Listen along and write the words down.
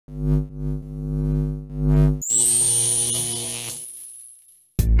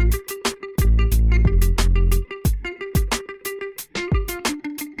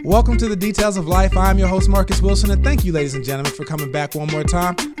Welcome to the Details of Life. I'm your host, Marcus Wilson, and thank you, ladies and gentlemen, for coming back one more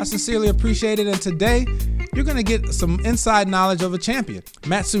time. I sincerely appreciate it, and today you're going to get some inside knowledge of a champion,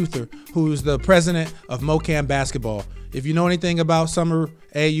 Matt Suther, who's the president of MOKAN Basketball. If you know anything about summer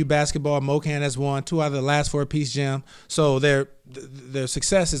AAU basketball, MOKAN has won 2 out of the last 4 Peace Jam, so their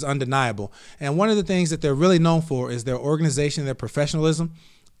success is undeniable. And one of the things that they're really known for is their organization, their professionalism.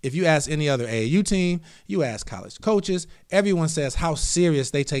 If you ask any other AAU team, you ask college coaches, everyone says how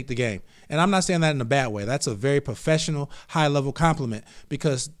serious they take the game. And I'm not saying that in a bad way. That's a very professional, high-level compliment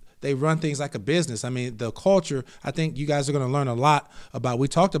because they run things like a business. I mean, the culture, I think you guys are going to learn a lot about. We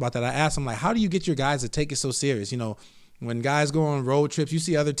talked about that. I asked them, like, how do you get your guys to take it so serious? You know, when guys go on road trips, you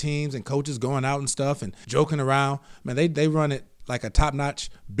see other teams and coaches going out and stuff and joking around. Man, they run it like a top-notch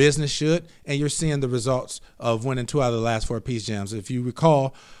business should, and you're seeing the results of winning 2 out of the last 4 Peace Jams. If you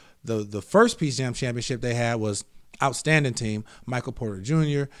recall, the first Peace Jam championship they had was outstanding team, Michael Porter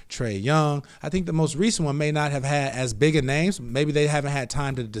Jr., Trey Young. I think the most recent one may not have had as big a names. Maybe they haven't had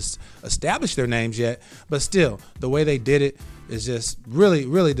time to establish their names yet, but still, the way they did it is just really,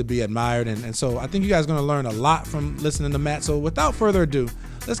 really to be admired. And so I think you guys are going to learn a lot from listening to Matt. So without further ado,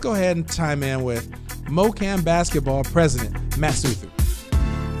 let's go ahead and chime in with MOKAN Basketball President, Matt Suther.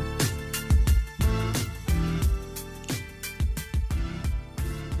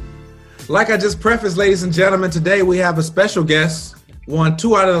 Like I just prefaced, ladies and gentlemen, today we have a special guest, won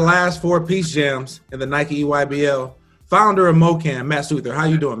 2 out of the last 4 Peace Jams in the Nike EYBL, founder of MOKAN, Matt Suther. How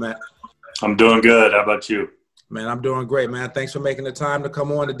you doing, Matt? I'm doing good. How about you? Man, I'm doing great, man. Thanks for making the time to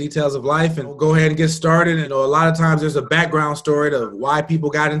come on the Details of Life, and we'll go ahead and get started. And a lot of times there's a background story to why people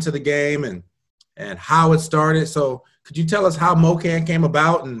got into the game and how it started. So could you tell us how MOKAN came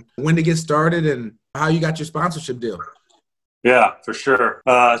about and when to get started and how you got your sponsorship deal? Yeah, for sure.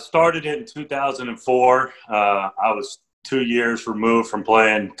 Started in 2004. I was 2 years removed from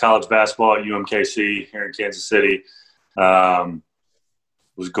playing college basketball at UMKC here in Kansas City.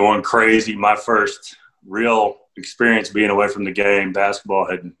 Was going crazy. My first real experience being away from the game. Basketball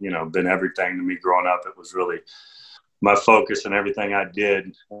had, been everything to me growing up. It was really my focus and everything I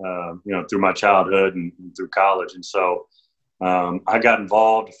did, through my childhood and through college. And so I got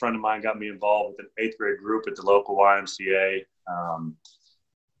involved. A friend of mine got me involved with an 8th grade group at the local YMCA.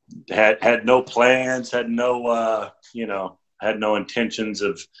 Had no plans, had no intentions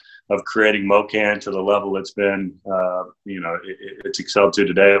of creating MOKAN to the level it's been, it's excelled to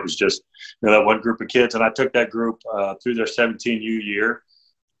today. It was just, that one group of kids. And I took that group through their 17U year.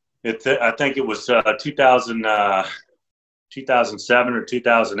 I think it was 2007 or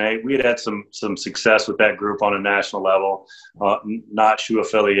 2008. We had some success with that group on a national level, not shoe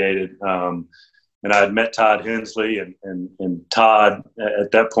affiliated. And I had met Todd Hensly, and Todd at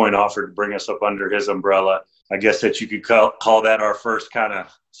that point offered to bring us up under his umbrella. I guess that you could call that our first kind of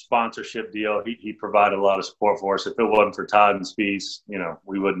sponsorship deal. He provided a lot of support for us. If it wasn't for Todd and Spees,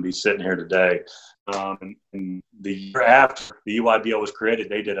 we wouldn't be sitting here today. And the year after the EYBL was created,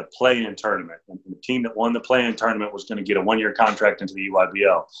 they did a play-in tournament. And the team that won the play-in tournament was going to get a 1-year contract into the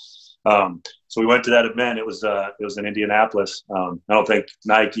EYBL. So we went to that event. It was in Indianapolis. I don't think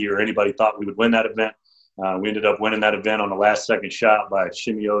Nike or anybody thought we would win that event. We ended up winning that event on the last second shot by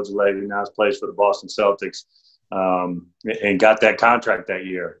Shimi Ojale, who now plays for the Boston Celtics, and got that contract that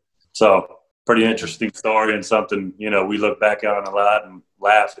year. So pretty interesting story and something, we look back on a lot and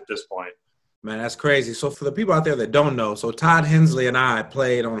laugh at this point. Man, that's crazy. So for the people out there that don't know, so Todd Hensly and I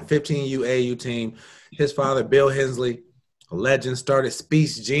played on a 15U AAU team. His father, Bill Hensly, a legend, started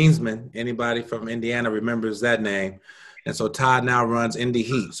Spees Jeansman. Anybody from Indiana remembers that name. And so Todd now runs Indy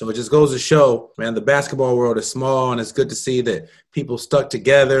Heat. So it just goes to show, man, the basketball world is small, and it's good to see that people stuck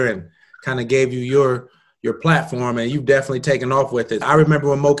together and kind of gave you your platform, and you've definitely taken off with it. I remember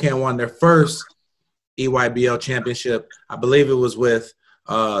when MOKAN won their first EYBL championship. I believe it was with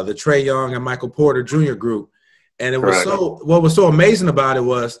the Trey Young and Michael Porter Jr. group. And it was what was so amazing about it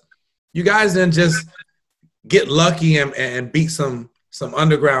was you guys didn't just get lucky and beat some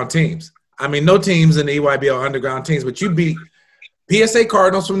underground teams. I mean, no teams in the EYBL underground teams, but you beat PSA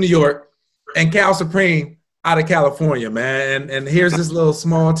Cardinals from New York and Cal Supreme out of California, man. And here's this little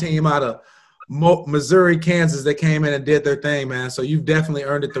small team out of Missouri, Kansas that came in and did their thing, man. So you've definitely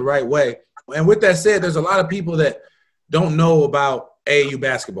earned it the right way. And with that said, there's a lot of people that don't know about AAU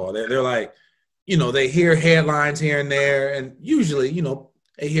basketball. They're like, they hear headlines here and there, and usually,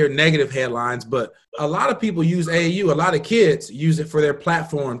 they hear negative headlines, but a lot of people use AAU. A lot of kids use it for their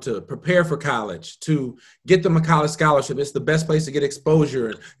platform to prepare for college, to get them a college scholarship. It's the best place to get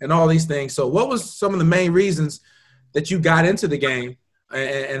exposure and all these things. So what was some of the main reasons that you got into the game,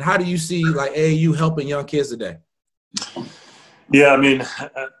 and how do you see like AAU helping young kids today? Yeah, I mean,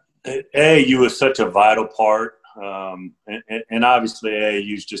 AAU is such a vital part. And obviously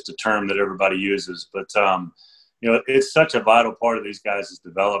AAU is just a term that everybody uses, but, it's such a vital part of these guys'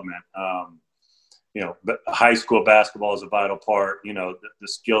 development. But high school basketball is a vital part. The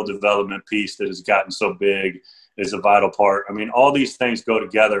skill development piece that has gotten so big is a vital part. I mean, all these things go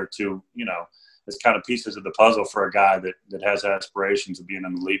together to, as kind of pieces of the puzzle for a guy that has aspirations of being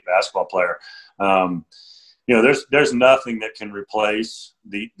an elite basketball player. There's nothing that can replace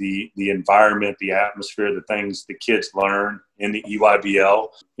the environment, the atmosphere, the things the kids learn in the EYBL.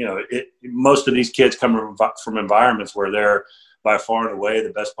 Most of these kids come from environments where they're by far and away the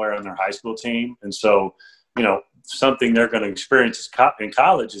best player on their high school team. And so, something they're going to experience in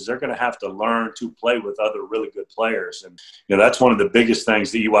college is they're going to have to learn to play with other really good players. And, that's one of the biggest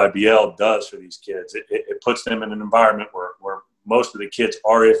things the EYBL does for these kids. It puts them in an environment where most of the kids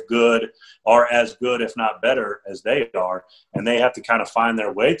are as good, if not better, as they are. And they have to kind of find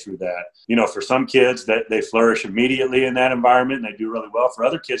their way through that. For some kids that they flourish immediately in that environment and they do really well. For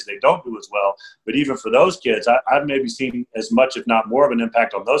other kids, they don't do as well. But even for those kids, I've maybe seen as much, if not more of an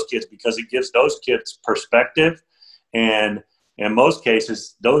impact on those kids because it gives those kids perspective. And in most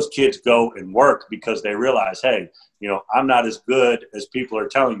cases, those kids go and work because they realize, hey, I'm not as good as people are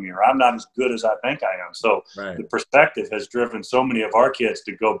telling me, or I'm not as good as I think I am. So right. The perspective has driven so many of our kids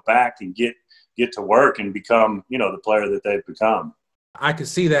to go back and get to work and become, the player that they've become. I can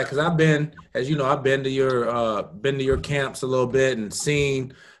see that because I've been, as you know, I've been to your camps a little bit and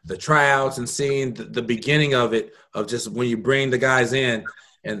seen the tryouts and seen the beginning of it, of just when you bring the guys in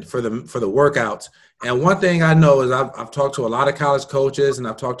and for the workouts. And one thing I know is I've talked to a lot of college coaches and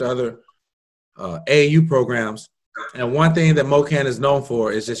I've talked to other AAU programs. And one thing that MOKAN is known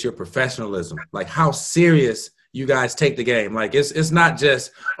for is just your professionalism, like how serious you guys take the game. Like it's not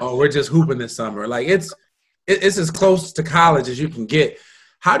just, oh, we're just hooping this summer. Like it's as close to college as you can get.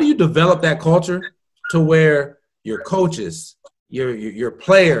 How do you develop that culture to where your coaches, your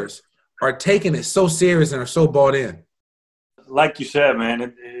players are taking it so serious and are so bought in? Like you said,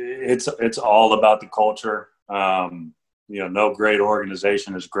 man, it's all about the culture. No great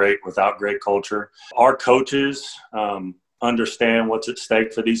organization is great without great culture. Our coaches understand what's at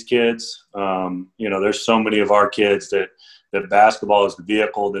stake for these kids. There's so many of our kids that basketball is the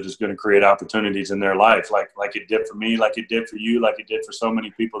vehicle that is going to create opportunities in their life, like it did for me, like it did for you, like it did for so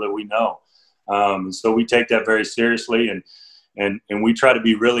many people that we know. And so we take that very seriously, and we try to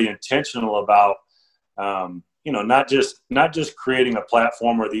be really intentional about not just creating a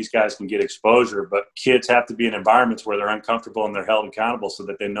platform where these guys can get exposure, but kids have to be in environments where they're uncomfortable and they're held accountable so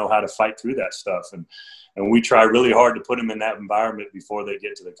that they know how to fight through that stuff. And we try really hard to put them in that environment before they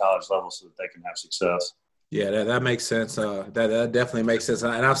get to the college level so that they can have success. Yeah, that makes sense. That definitely makes sense.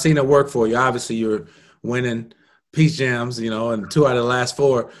 And I've seen it work for you. Obviously, you're winning Peach Jams, and 2 out of the last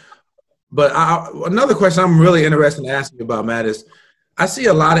 4. But another question I'm really interested in asking you about, Matt, is I see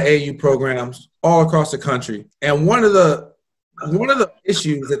a lot of AAU programs all across the country, and one of the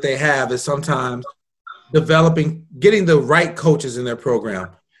issues that they have is sometimes getting the right coaches in their program.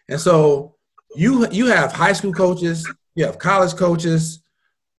 And so you have high school coaches, you have college coaches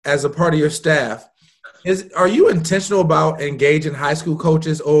as a part of your staff. Are you intentional about engaging high school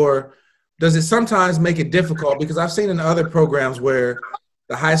coaches, or does it sometimes make it difficult? Because I've seen in other programs where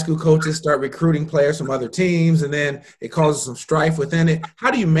the high school coaches start recruiting players from other teams, and then it causes some strife within it. How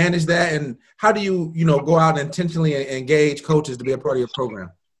do you manage that, and how do you, go out and intentionally engage coaches to be a part of your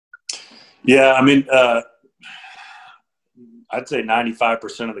program? Yeah, I mean, I'd say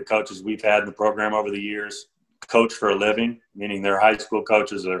 95% of the coaches we've had in the program over the years coach for a living, meaning they're high school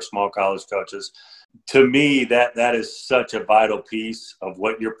coaches or small college coaches. To me, that is such a vital piece of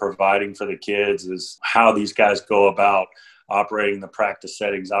what you're providing for the kids, is how these guys go about operating the practice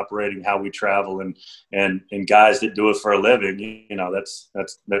settings, operating how we travel, and guys that do it for a living,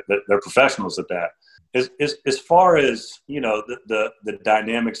 they're professionals at that. As far as, the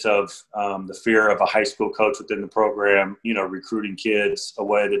dynamics of the fear of a high school coach within the program, recruiting kids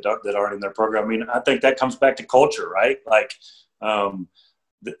away that aren't in their program. I mean, I think that comes back to culture, right? Like,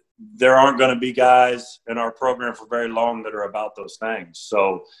 there aren't going to be guys in our program for very long that are about those things.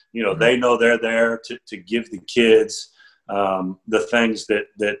 So, they know they're there to give the kids the things that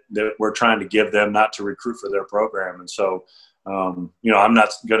we're trying to give them, not to recruit for their program. And so, I'm not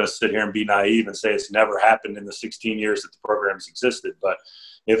going to sit here and be naive and say it's never happened in the 16 years that the program's existed. But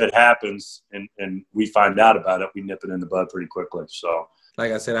if it happens and we find out about it, we nip it in the bud pretty quickly. So,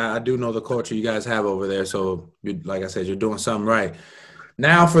 like I said, I do know the culture you guys have over there. So, like I said, you're doing something right.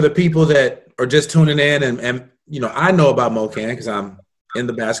 Now, for the people that are just tuning in, and I know about MOKAN because I'm in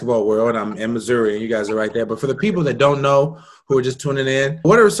the basketball world. I'm in Missouri, and you guys are right there. But for the people that don't know, who are just tuning in,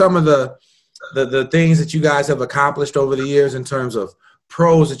 what are some of the things that you guys have accomplished over the years in terms of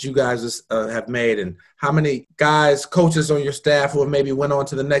pros that you guys have made, and how many guys, coaches on your staff who have maybe went on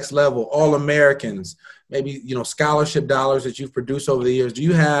to the next level, All-Americans, maybe, scholarship dollars that you've produced over the years? Do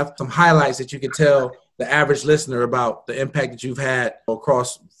you have some highlights that you could tell the average listener about the impact that you've had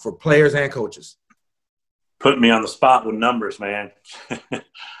across for players and coaches? Putting me on the spot with numbers, man.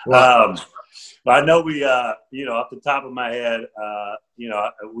 Wow. I know we, off the top of my head,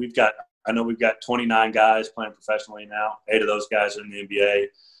 we've got 29 guys playing professionally now. 8 of those guys are in the NBA.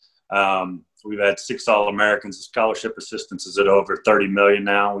 We've had 6 All-Americans. Scholarship assistance is at over $30 million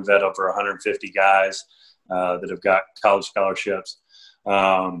now. We've had over 150 guys that have got college scholarships.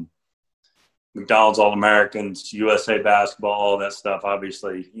 McDonald's All-Americans, USA basketball, all that stuff.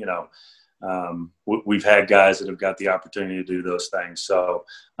 Obviously, we've had guys that have got the opportunity to do those things. So,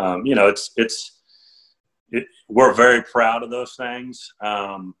 we're very proud of those things.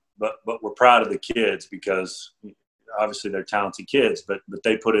 But we're proud of the kids because obviously they're talented kids, but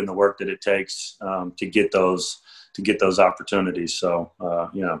they put in the work that it takes to get those opportunities. So,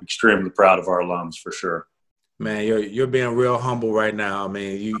 extremely proud of our alums for sure. Man, you're being real humble right now. I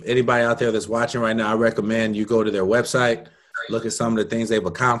mean, anybody out there that's watching right now, I recommend you go to their website, look at some of the things they've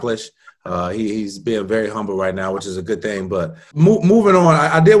accomplished. He's being very humble right now, which is a good thing. But moving on,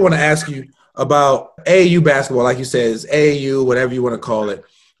 I did want to ask you about AAU basketball. Like you said, it's AAU, whatever you want to call it.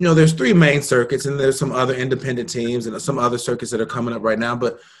 There's 3 main circuits, and there's some other independent teams and some other circuits that are coming up right now.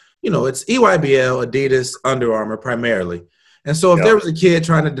 But, it's EYBL, Adidas, Under Armour primarily. And so if there was a kid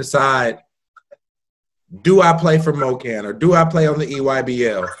trying to decide, do I play for MOKAN or do I play on the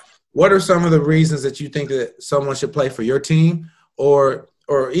EYBL, what are some of the reasons that you think that someone should play for your team, or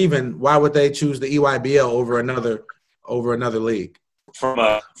even why would they choose the EYBL over another league? From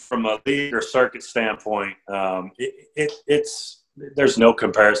a league or circuit standpoint, there's no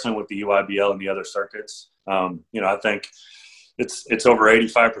comparison with the EYBL and the other circuits. I think it's over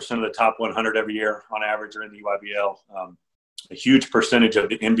 85% of the top 100 every year on average are in the EYBL. A huge percentage of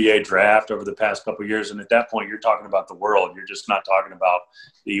the NBA draft over the past couple of years. And at that point, you're talking about the world. You're just not talking about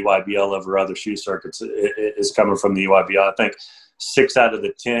the EYBL over other shoe circuits. It is coming from the EYBL. I think 6 out of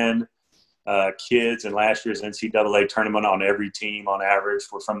the 10 kids in last year's NCAA tournament on every team on average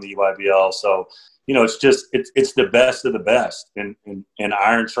were from the EYBL. So, it's the best of the best, and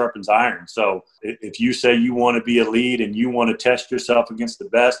iron sharpens iron. So if you say you want to be a lead and you want to test yourself against the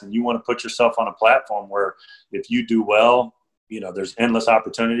best and you want to put yourself on a platform where if you do well, there's endless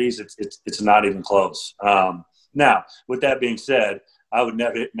opportunities, it's not even close. Now, with that being said, I would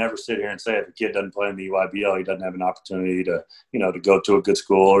never sit here and say if a kid doesn't play in the EYBL, he doesn't have an opportunity to, to go to a good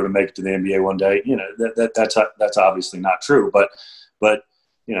school or to make it to the NBA one day. That's obviously not true, but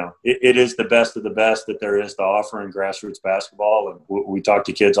it is the best of the best that there is to offer in grassroots basketball. And we talk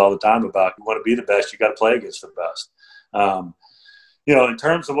to kids all the time about, you want to be the best, you got to play against the best. In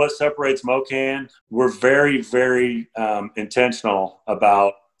terms of what separates MOKAN, we're very, very intentional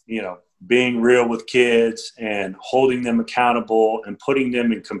about, being real with kids and holding them accountable and putting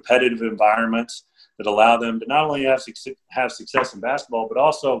them in competitive environments that allow them to not only have success in basketball, but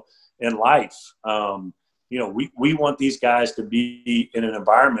also in life. We want these guys to be in an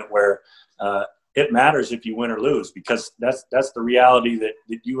environment where it matters if you win or lose, because that's the reality that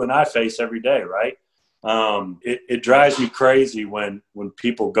you and I face every day, right? It drives me crazy when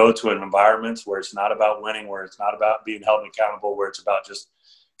people go to an environment where it's not about winning, where it's not about being held accountable, where it's about just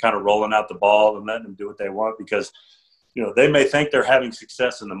kind of rolling out the ball and letting them do what they want, because, they may think they're having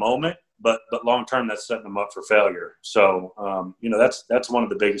success in the moment, but long-term that's setting them up for failure. So, that's one of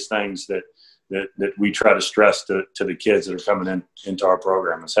the biggest things that we try to stress to the kids that are coming into our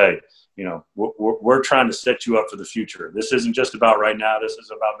program is, hey, we're trying to set you up for the future. This isn't just about right now. This is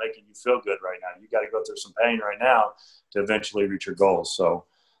about making you feel good right now. You got to go through some pain right now to eventually reach your goals. So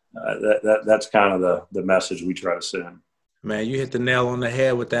that's kind of the message we try to send. Man, you hit the nail on the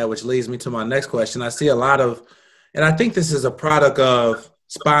head with that, which leads me to my next question. I see a lot of, and I think this is a product of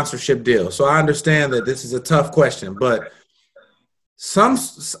sponsorship deals. So I understand that this is a tough question, but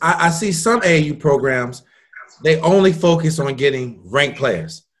I see some AAU programs, they only focus on getting ranked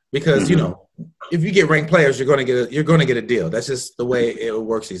players because, if you get ranked players, you're going to get a deal. That's just the way it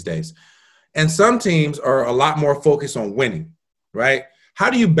works these days. And some teams are a lot more focused on winning, right?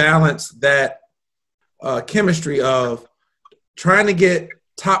 How do you balance that chemistry of trying to get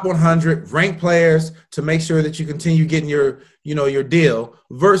top 100 ranked players to make sure that you continue getting your deal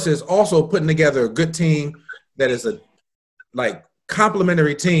versus also putting together a good team that is a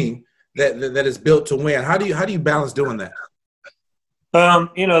complementary team that is built to win? How do you balance doing that?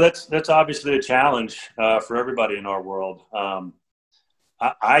 That's obviously a challenge for everybody in our world.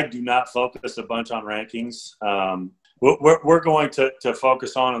 I do not focus a bunch on rankings. We're going to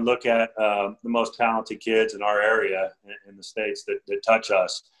focus on and look at the most talented kids in our area in the states that touch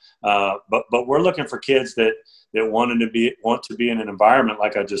us. But we're looking for kids that want to be in an environment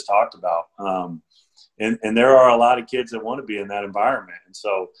like I just talked about. And there are a lot of kids that want to be in that environment. And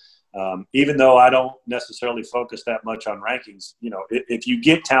so even though I don't necessarily focus that much on rankings, if you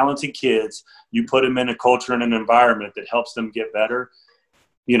get talented kids, you put them in a culture and an environment that helps them get better,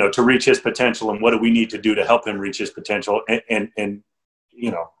 to reach his potential. And what do we need to do to help him reach his potential? And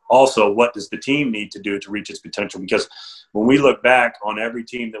also what does the team need to do to reach its potential? Because when we look back on every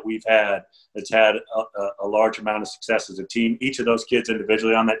team that we've had that's had a large amount of success as a team, each of those kids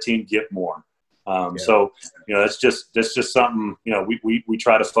individually on that team get more. So, that's just something, we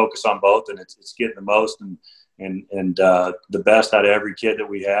try to focus on both, and it's getting the most and the best out of every kid that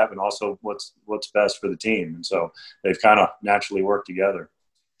we have, and also what's best for the team. And so they've kind of naturally worked together.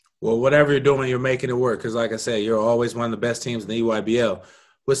 Well, whatever you're doing, you're making it work. Because like I said, you're always one of the best teams in the EYBL.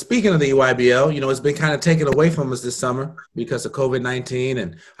 But speaking of the EYBL, it's been kind of taken away from us this summer because of COVID-19.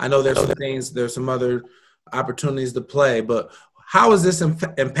 And I know there's some other opportunities to play, but how has this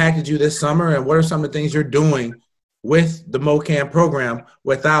impacted you this summer, and what are some of the things you're doing with the MOKAN program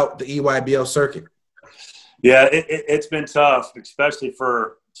without the EYBL circuit? Yeah, it's been tough, especially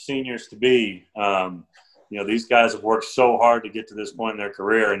for seniors to be. These guys have worked so hard to get to this point in their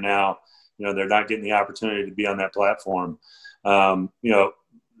career, and now, they're not getting the opportunity to be on that platform.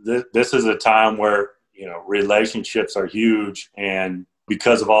 This is a time where, relationships are huge, and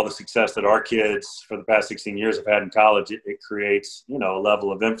because of all the success that our kids for the past 16 years have had in college, it creates, a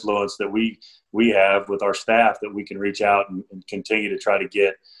level of influence that we have with our staff that we can reach out and continue to try to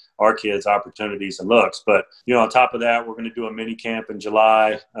get our kids opportunities and looks. But, on top of that, we're going to do a mini camp in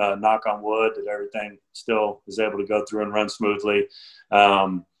July, knock on wood that everything still is able to go through and run smoothly,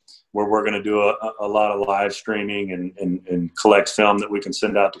 where we're going to do a lot of live streaming and collect film that we can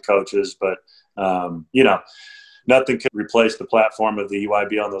send out to coaches. But, nothing can replace the platform of the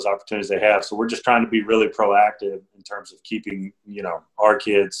EYBL and those opportunities they have. So we're just trying to be really proactive in terms of keeping, our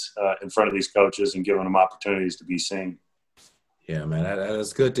kids in front of these coaches and giving them opportunities to be seen. Yeah, man, that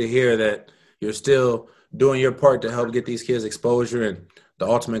is good to hear that you're still doing your part to help get these kids exposure, and the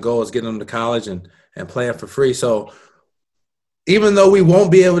ultimate goal is getting them to college and playing for free. So even though we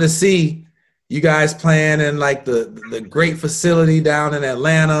won't be able to see you guys playing in like the great facility down in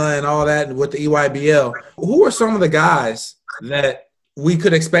Atlanta and all that with the EYBL, who are some of the guys that we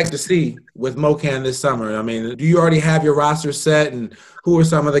could expect to see with MOKAN this summer? I mean, do you already have your roster set, and who are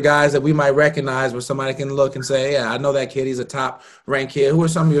some of the guys that we might recognize where somebody can look and say, yeah, I know that kid, he's a top ranked kid? Who are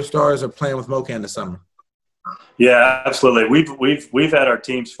some of your stars that are playing with MOKAN this summer? Yeah, absolutely. We've had our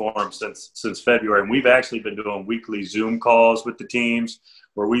teams formed since February, and we've actually been doing weekly Zoom calls with the teams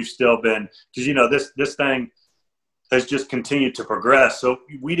where we've still been, because this thing has just continued to progress. So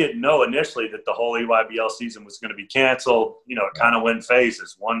we didn't know initially that the whole EYBL season was going to be canceled. It kind of went in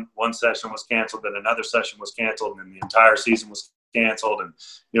phases. One session was canceled, then another session was canceled, and then the entire season was canceled.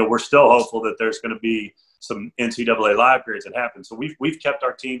 And we're still hopeful that there's going to be some NCAA live periods that happen. So we've kept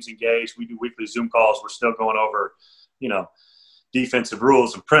our teams engaged. We do weekly Zoom calls. We're still going over, defensive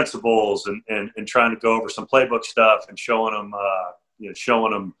rules and principles and trying to go over some playbook stuff and showing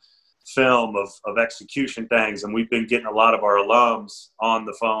them film of execution things. And we've been getting a lot of our alums on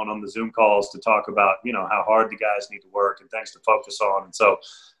the phone, on the Zoom calls to talk about, how hard the guys need to work and things to focus on. And so,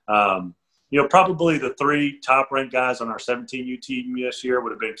 probably the three top-ranked guys on our 17U team this year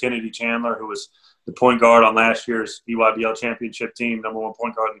would have been Kennedy Chandler, who was the point guard on last year's EYBL championship team, number one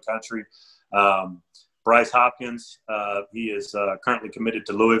point guard in the country. Bryce Hopkins, he is currently committed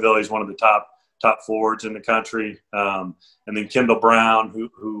to Louisville. He's one of the top forwards in the country. And then Kendall Brown,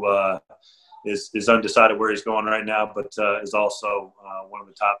 who is undecided where he's going right now, but is also one of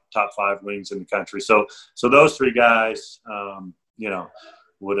the top five wings in the country. So those three guys,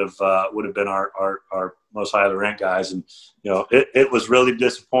 would have been our most highly ranked guys. And, it was really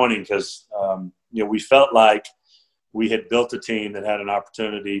disappointing because, we felt like we had built a team that had an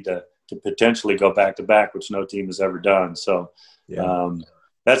opportunity to potentially go back to back, which no team has ever done. So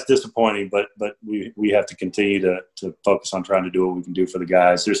that's disappointing, but we have to continue to focus on trying to do what we can do for the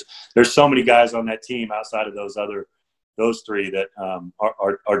guys. There's so many guys on that team outside of those three that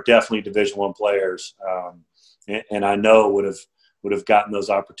are definitely Division I players. And I know would have gotten those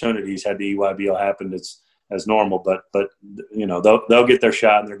opportunities had the EYBL happened as normal, but they'll get their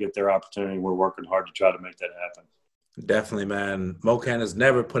shot and they'll get their opportunity. We're working hard to try to make that happen. Definitely, man. MOKAN has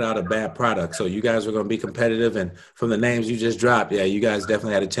never put out a bad product, so you guys are going to be competitive. And from the names you just dropped, yeah, you guys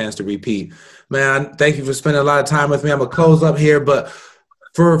definitely had a chance to repeat. Man, thank you for spending a lot of time with me. I'm going to close up here, but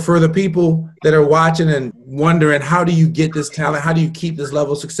for the people that are watching and wondering, how do you get this talent? How do you keep this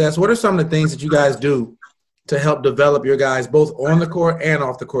level of success? What are some of the things that you guys do to help develop your guys both on the court and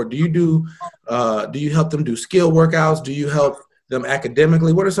off the court? Do you help them do skill workouts? Do you help them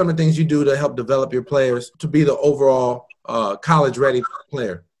academically? What are some of the things you do to help develop your players to be the overall college-ready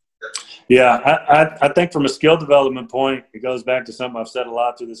player? Yeah, I think from a skill development point, it goes back to something I've said a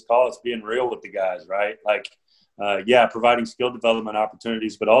lot through this call. It's being real with the guys, right? Like, providing skill development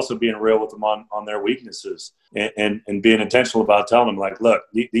opportunities, but also being real with them on their weaknesses and being intentional about telling them, like, look,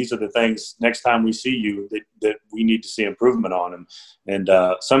 these are the things next time we see you that we need to see improvement on them. And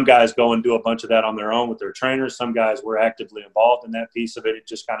some guys go and do a bunch of that on their own with their trainers. Some guys were actively involved in that piece of it. It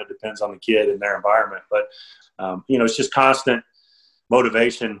just kind of depends on the kid and their environment. But, it's just constant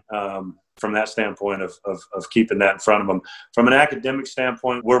motivation from that standpoint of keeping that in front of them. From an academic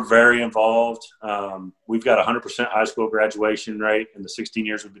standpoint, we're very involved. We've got 100% high school graduation rate in the 16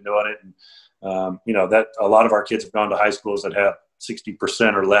 years we've been doing it. And, that a lot of our kids have gone to high schools that have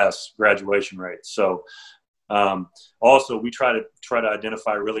 60% or less graduation rates. So also we try to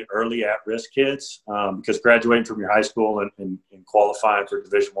identify really early at-risk kids because graduating from your high school and qualifying for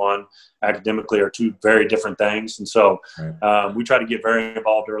Division I academically are two very different things. And so we try to get very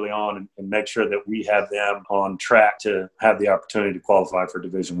involved early on and make sure that we have them on track to have the opportunity to qualify for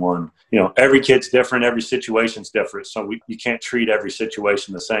Division I. Every kid's different. Every situation's different. So you can't treat every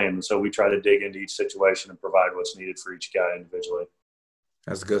situation the same. And so we try to dig into each situation and provide what's needed for each guy individually.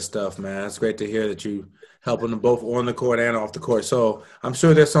 That's good stuff, man. It's great to hear that you helping them both on the court and off the court. So I'm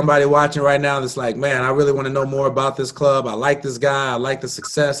sure there's somebody watching right now that's like, man, I really want to know more about this club. I like this guy. I like the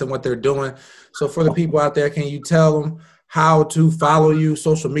success and what they're doing. So for the people out there, can you tell them how to follow you,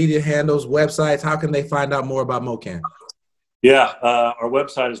 social media handles, websites? How can they find out more about MOKAN? Yeah, our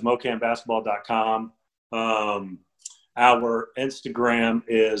website is mokanbasketball.com. Our Instagram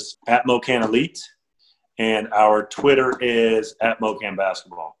is @MOKAN Elite. And our Twitter is @MOKAN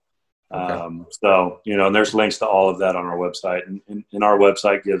Basketball. Okay. And there's links to all of that on our website. And our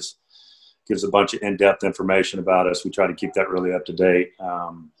website gives a bunch of in-depth information about us. We try to keep that really up to date.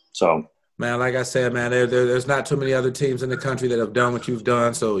 Man, like I said, man, there's not too many other teams in the country that have done what you've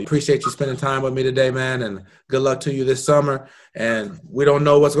done. So appreciate you spending time with me today, man. And good luck to you this summer. And we don't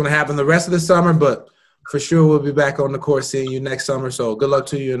know what's going to happen the rest of the summer, but for sure we'll be back on the court seeing you next summer. So good luck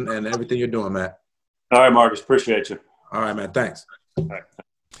to you and everything you're doing, Matt. All right, Marcus. Appreciate you. All right, man. Thanks. All right.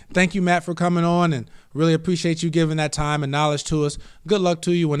 Thank you, Matt, for coming on, and really appreciate you giving that time and knowledge to us. Good luck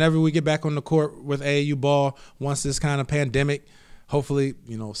to you whenever we get back on the court with AAU ball once this kind of pandemic hopefully,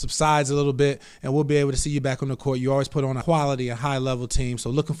 subsides a little bit, and we'll be able to see you back on the court. You always put on a quality and high-level team, so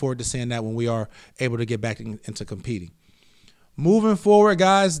looking forward to seeing that when we are able to get back into competing. Moving forward,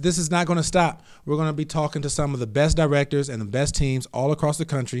 guys, this is not going to stop. We're going to be talking to some of the best directors and the best teams all across the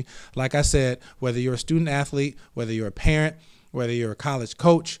country. Like I said, whether you're a student athlete, whether you're a parent, whether you're a college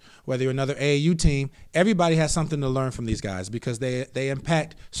coach, whether you're another AAU team, everybody has something to learn from these guys because they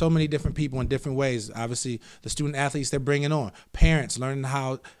impact so many different people in different ways. Obviously, the student athletes they're bringing on, parents learning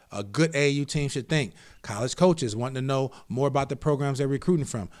how a good AAU team should think, college coaches wanting to know more about the programs they're recruiting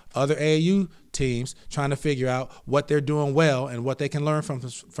from, other AAU teams trying to figure out what they're doing well and what they can learn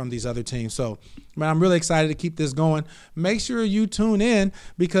from these other teams. So, man, I'm really excited to keep this going. Make sure you tune in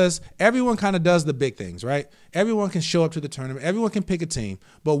because everyone kind of does the big things, right? Everyone can show up to the tournament. Everyone can pick a team.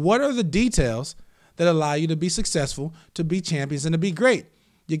 But what are the details that allow you to be successful, to be champions, and to be great?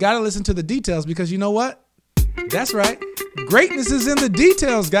 You got to listen to the details because you know what? That's right. Greatness is in the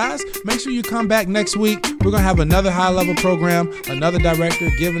details, guys. Make sure you come back next week. We're going to have another high-level program, another director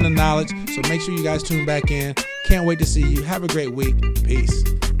giving the knowledge. So make sure you guys tune back in. Can't wait to see you. Have a great week. Peace.